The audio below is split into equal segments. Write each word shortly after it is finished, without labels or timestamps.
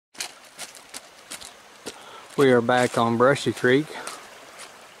We are back on Brushy Creek,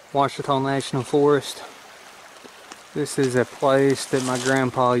 Ouachita National Forest. This is a place that my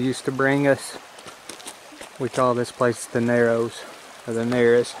grandpa used to bring us. We call this place the Narrows, or the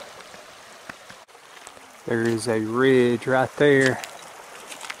Narrows. There is a ridge right there.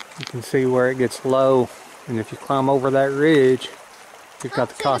 You can see where it gets low, and if you climb over that ridge, you've got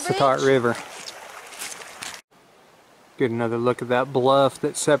the Ouachita River. Get another look at that bluff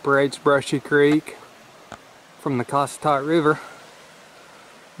that separates Brushy Creek from the Ouachita River.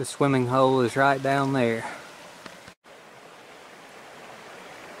 The swimming hole is right down there.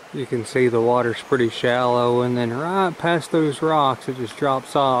 You can see the water's pretty shallow, and then right past those rocks it just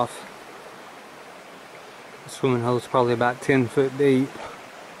drops off. The swimming hole's probably about 10 foot deep.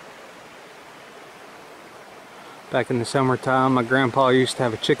 Back in the summertime, my grandpa used to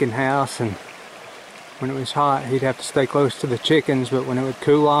have a chicken house, and when it was hot he'd have to stay close to the chickens, but when it would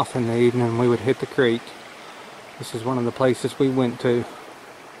cool off in the evening we would hit the creek. This is one of the places we went to.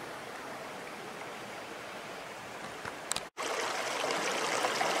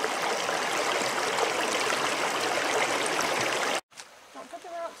 Don't put the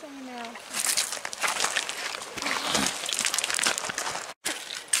rocks in your mouth.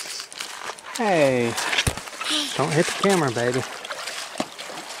 Hey, don't hit the camera, baby.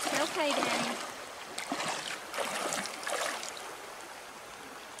 Okay, Daddy.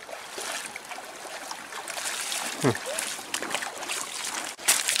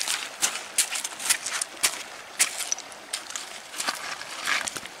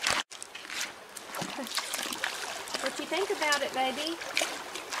 What you think about it, baby?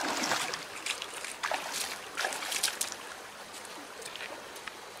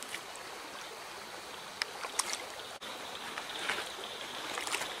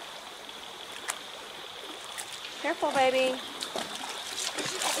 Careful, baby.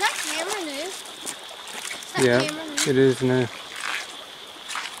 Is that camera new? Is that Yeah, camera new? it is new.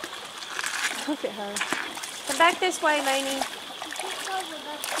 Look at her. Come back this way, Lainey.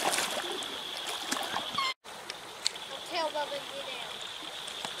 Tell Bubba to get out.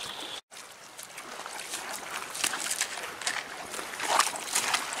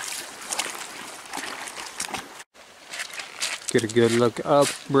 Get a good look up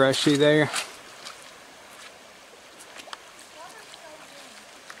Brushy there.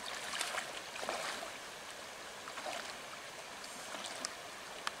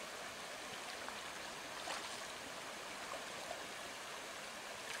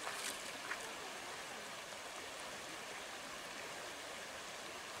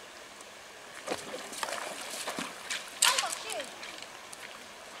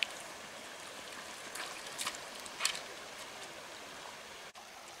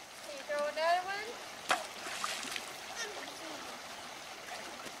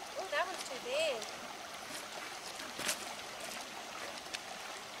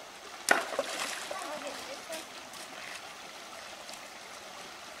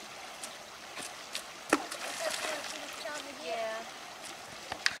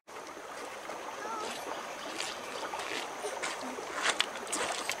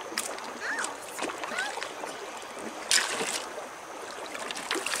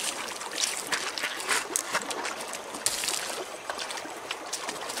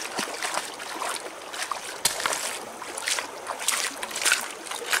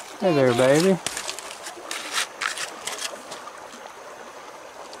 Hey there, baby.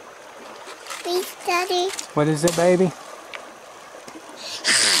 Please, Daddy. What is it, baby?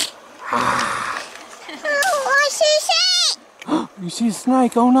 Oh, I see snake! You see a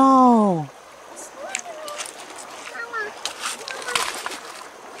snake? Oh no!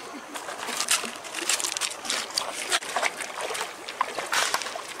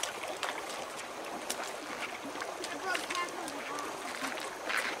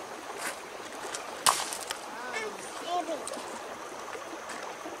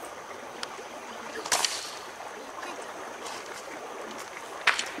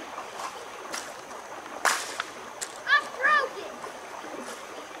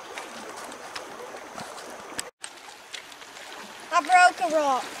 I broke a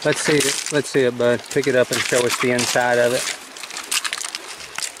rock. Let's see it. Let's see it, bud. Pick it up and show us the inside of it.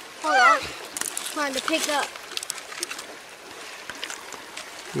 Hold on. Trying to pick up.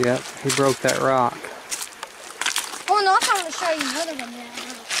 Yep, he broke that rock. Oh no, I want to show you another one now.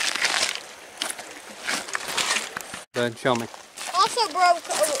 Bud, show me. Also broke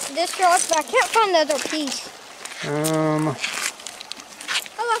this rock, but I can't find the other piece. Oh,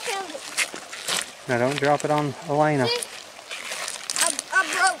 I found it. Now don't drop it on Elena. See? I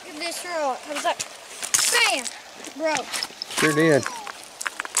broke this rock. I was like, bam, broke. Sure did.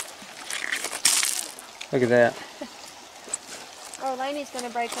 Look at that. Oh, Lainey's gonna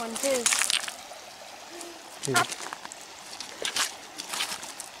break one too. Yeah.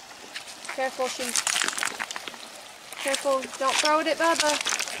 Careful, careful, don't throw it at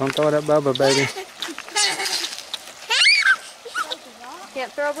Bubba. Don't throw it at Bubba, baby.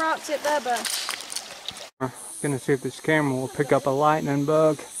 Can't throw rocks at Bubba. I'm gonna see if this camera will pick up a lightning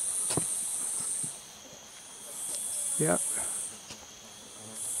bug. Yep.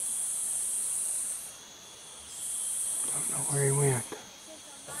 Don't know where he went.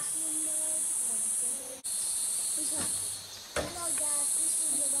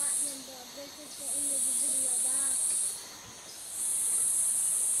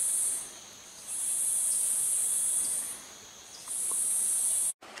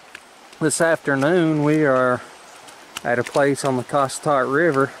 This afternoon we are at a place on the Ouachita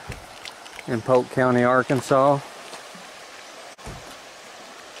River in Polk County, Arkansas.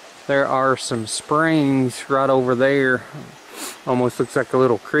 There are some springs right over there. Almost looks like a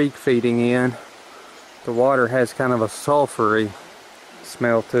little creek feeding in. The water has kind of a sulfury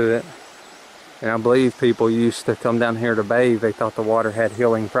smell to it. And I believe people used to come down here to bathe. They thought the water had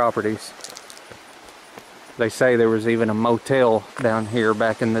healing properties. They say there was even a motel down here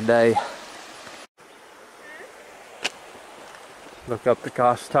back in the day. Look up the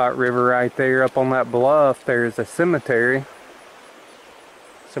Ouachita River right there. Up on that bluff, there's a cemetery.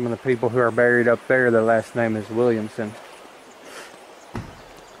 Some of the people who are buried up there, their last name is Williamson.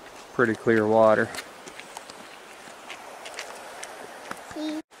 Pretty clear water.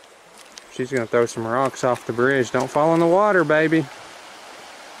 She's gonna throw some rocks off the bridge. Don't fall in the water, baby.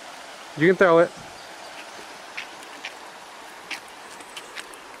 You can throw it.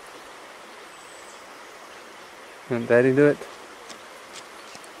 Let Daddy do it.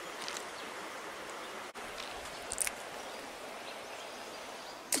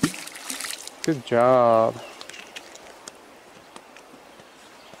 Good job.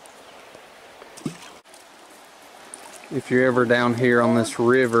 If you're ever down here on this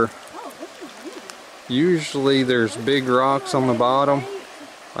river, usually there's big rocks on the bottom,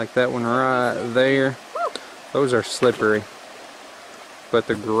 like that one right there. Those are slippery. But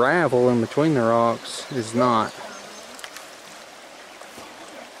the gravel in between the rocks is not.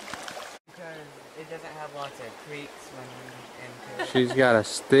 Because it doesn't have lots of creeks running into it. She's got a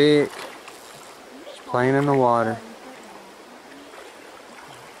stick. She's playing in the water.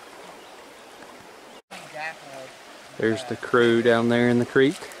 There's the crew down there in the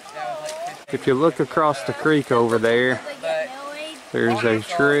creek. If you look across the creek over there, there's a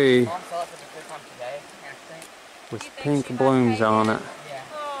tree with pink blooms on it.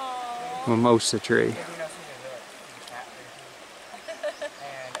 Mimosa tree.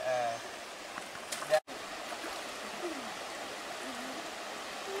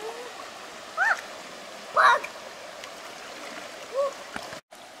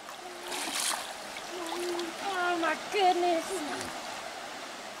 Oh my goodness.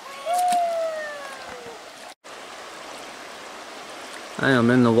 I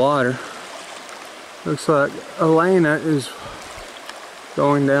am in the water. Looks like Elena is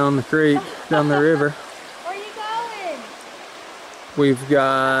going down the creek, down the river. Where are you going? We've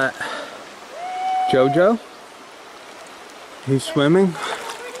got Jojo. He's swimming.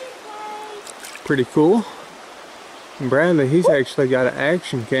 Pretty cool. And Bradley, he's actually got an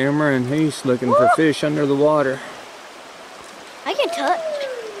action camera and he's looking for fish under the water.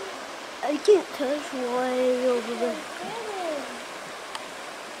 I can't touch way over there.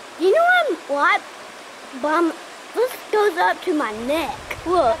 You know what? This goes up to my neck.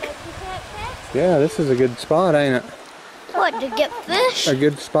 Look. Yeah, this is a good spot, ain't it? What, to get fish? A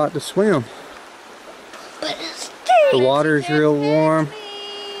good spot to swim. But it's The water's real warm.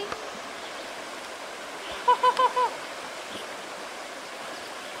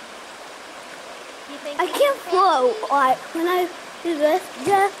 I can't float like when I do this.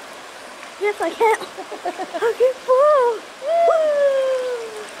 Yes, I can't. I can't float.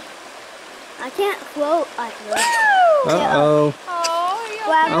 I can't float like this. Uh-oh.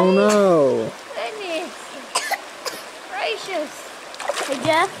 Oh no. Goodness gracious. Hey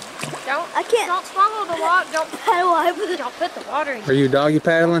Jeff. Don't swallow the water. Don't put the water in. Are you doggy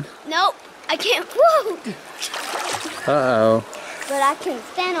paddling? Nope. I can't float. Uh-oh. But I can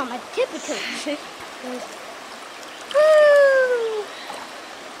stand on my tippy toes.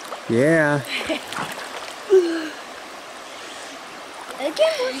 Yeah.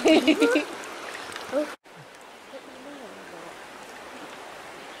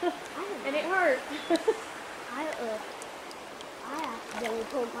 And it hurt. I accidentally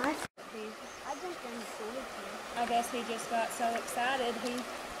pulled my I guess he just got so excited he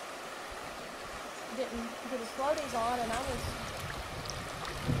didn't get his floaties on, and I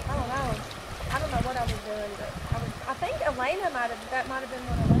don't know. I don't know what I was doing, but I think that might have been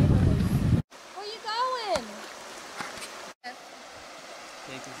when Elena was. Where you going?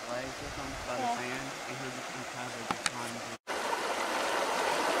 Take his legs with him by the fan, and he'll just uncover the times.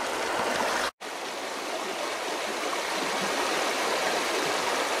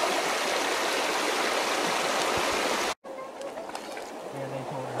 Yeah, they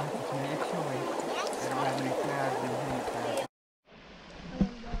told her that's a bad choice. They'd rather be crowds than hate crowds.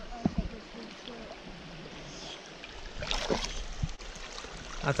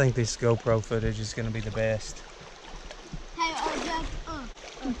 I think this GoPro footage is going to be the best. Hey, Jeff,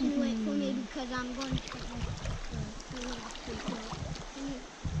 can you wait for me because I'm going to...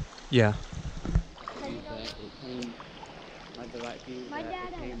 Yeah. My dad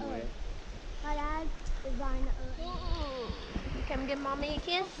is buying Come give mommy a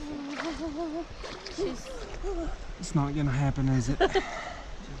kiss. It's not going to happen, is it?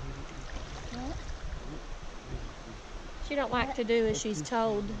 She don't like to do as she's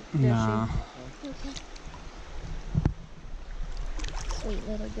told, does Nah. she? Okay. Sweet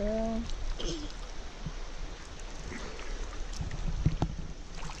little girl.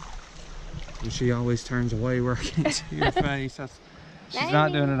 And she always turns away where I can't see her face. She's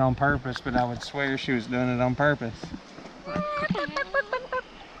not doing it on purpose, but I would swear she was doing it on purpose.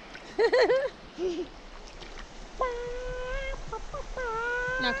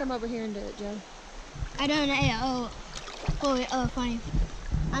 Now come over here and do it, Joe. I don't know. Funny.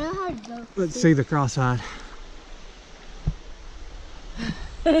 I know how to go. Let's see the cross-eyed.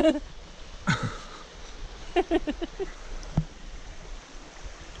 And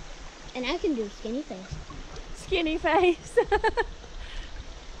I can do skinny face. Skinny face.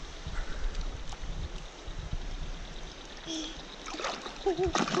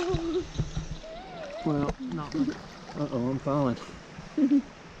 Well, not much. Uh-oh, I'm falling.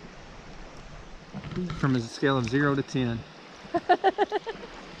 From a scale of 0 to 10. I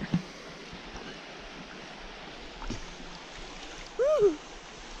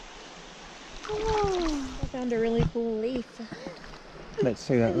found a really cool leaf. Let's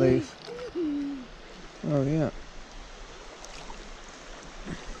see that leaf. Oh, yeah.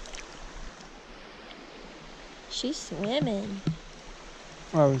 She's swimming.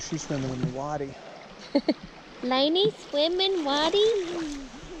 Oh, she's swimming in the waddy. Lainey swimming waddy.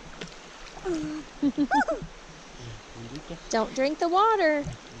 Don't drink the water.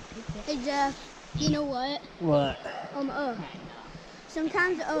 Hey Jeff, you know what? What?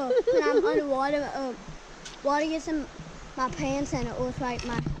 Sometimes when I'm underwater, water gets in my pants and it looks like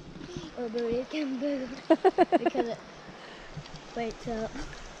my booty can move because it wakes up.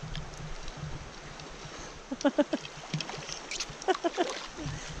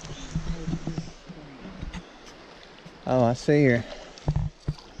 Oh, I see her.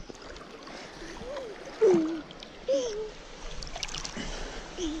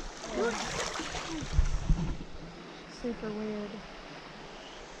 Super weird.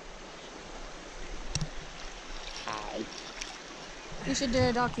 You should do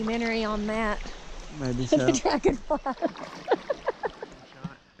a documentary on that. Maybe so. The dragonfly.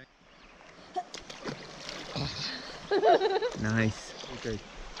 Nice. Okay.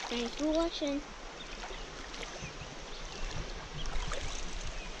 Thanks for watching.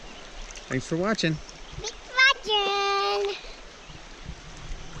 Thanks for watching. Thanks for watching.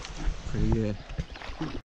 Pretty good.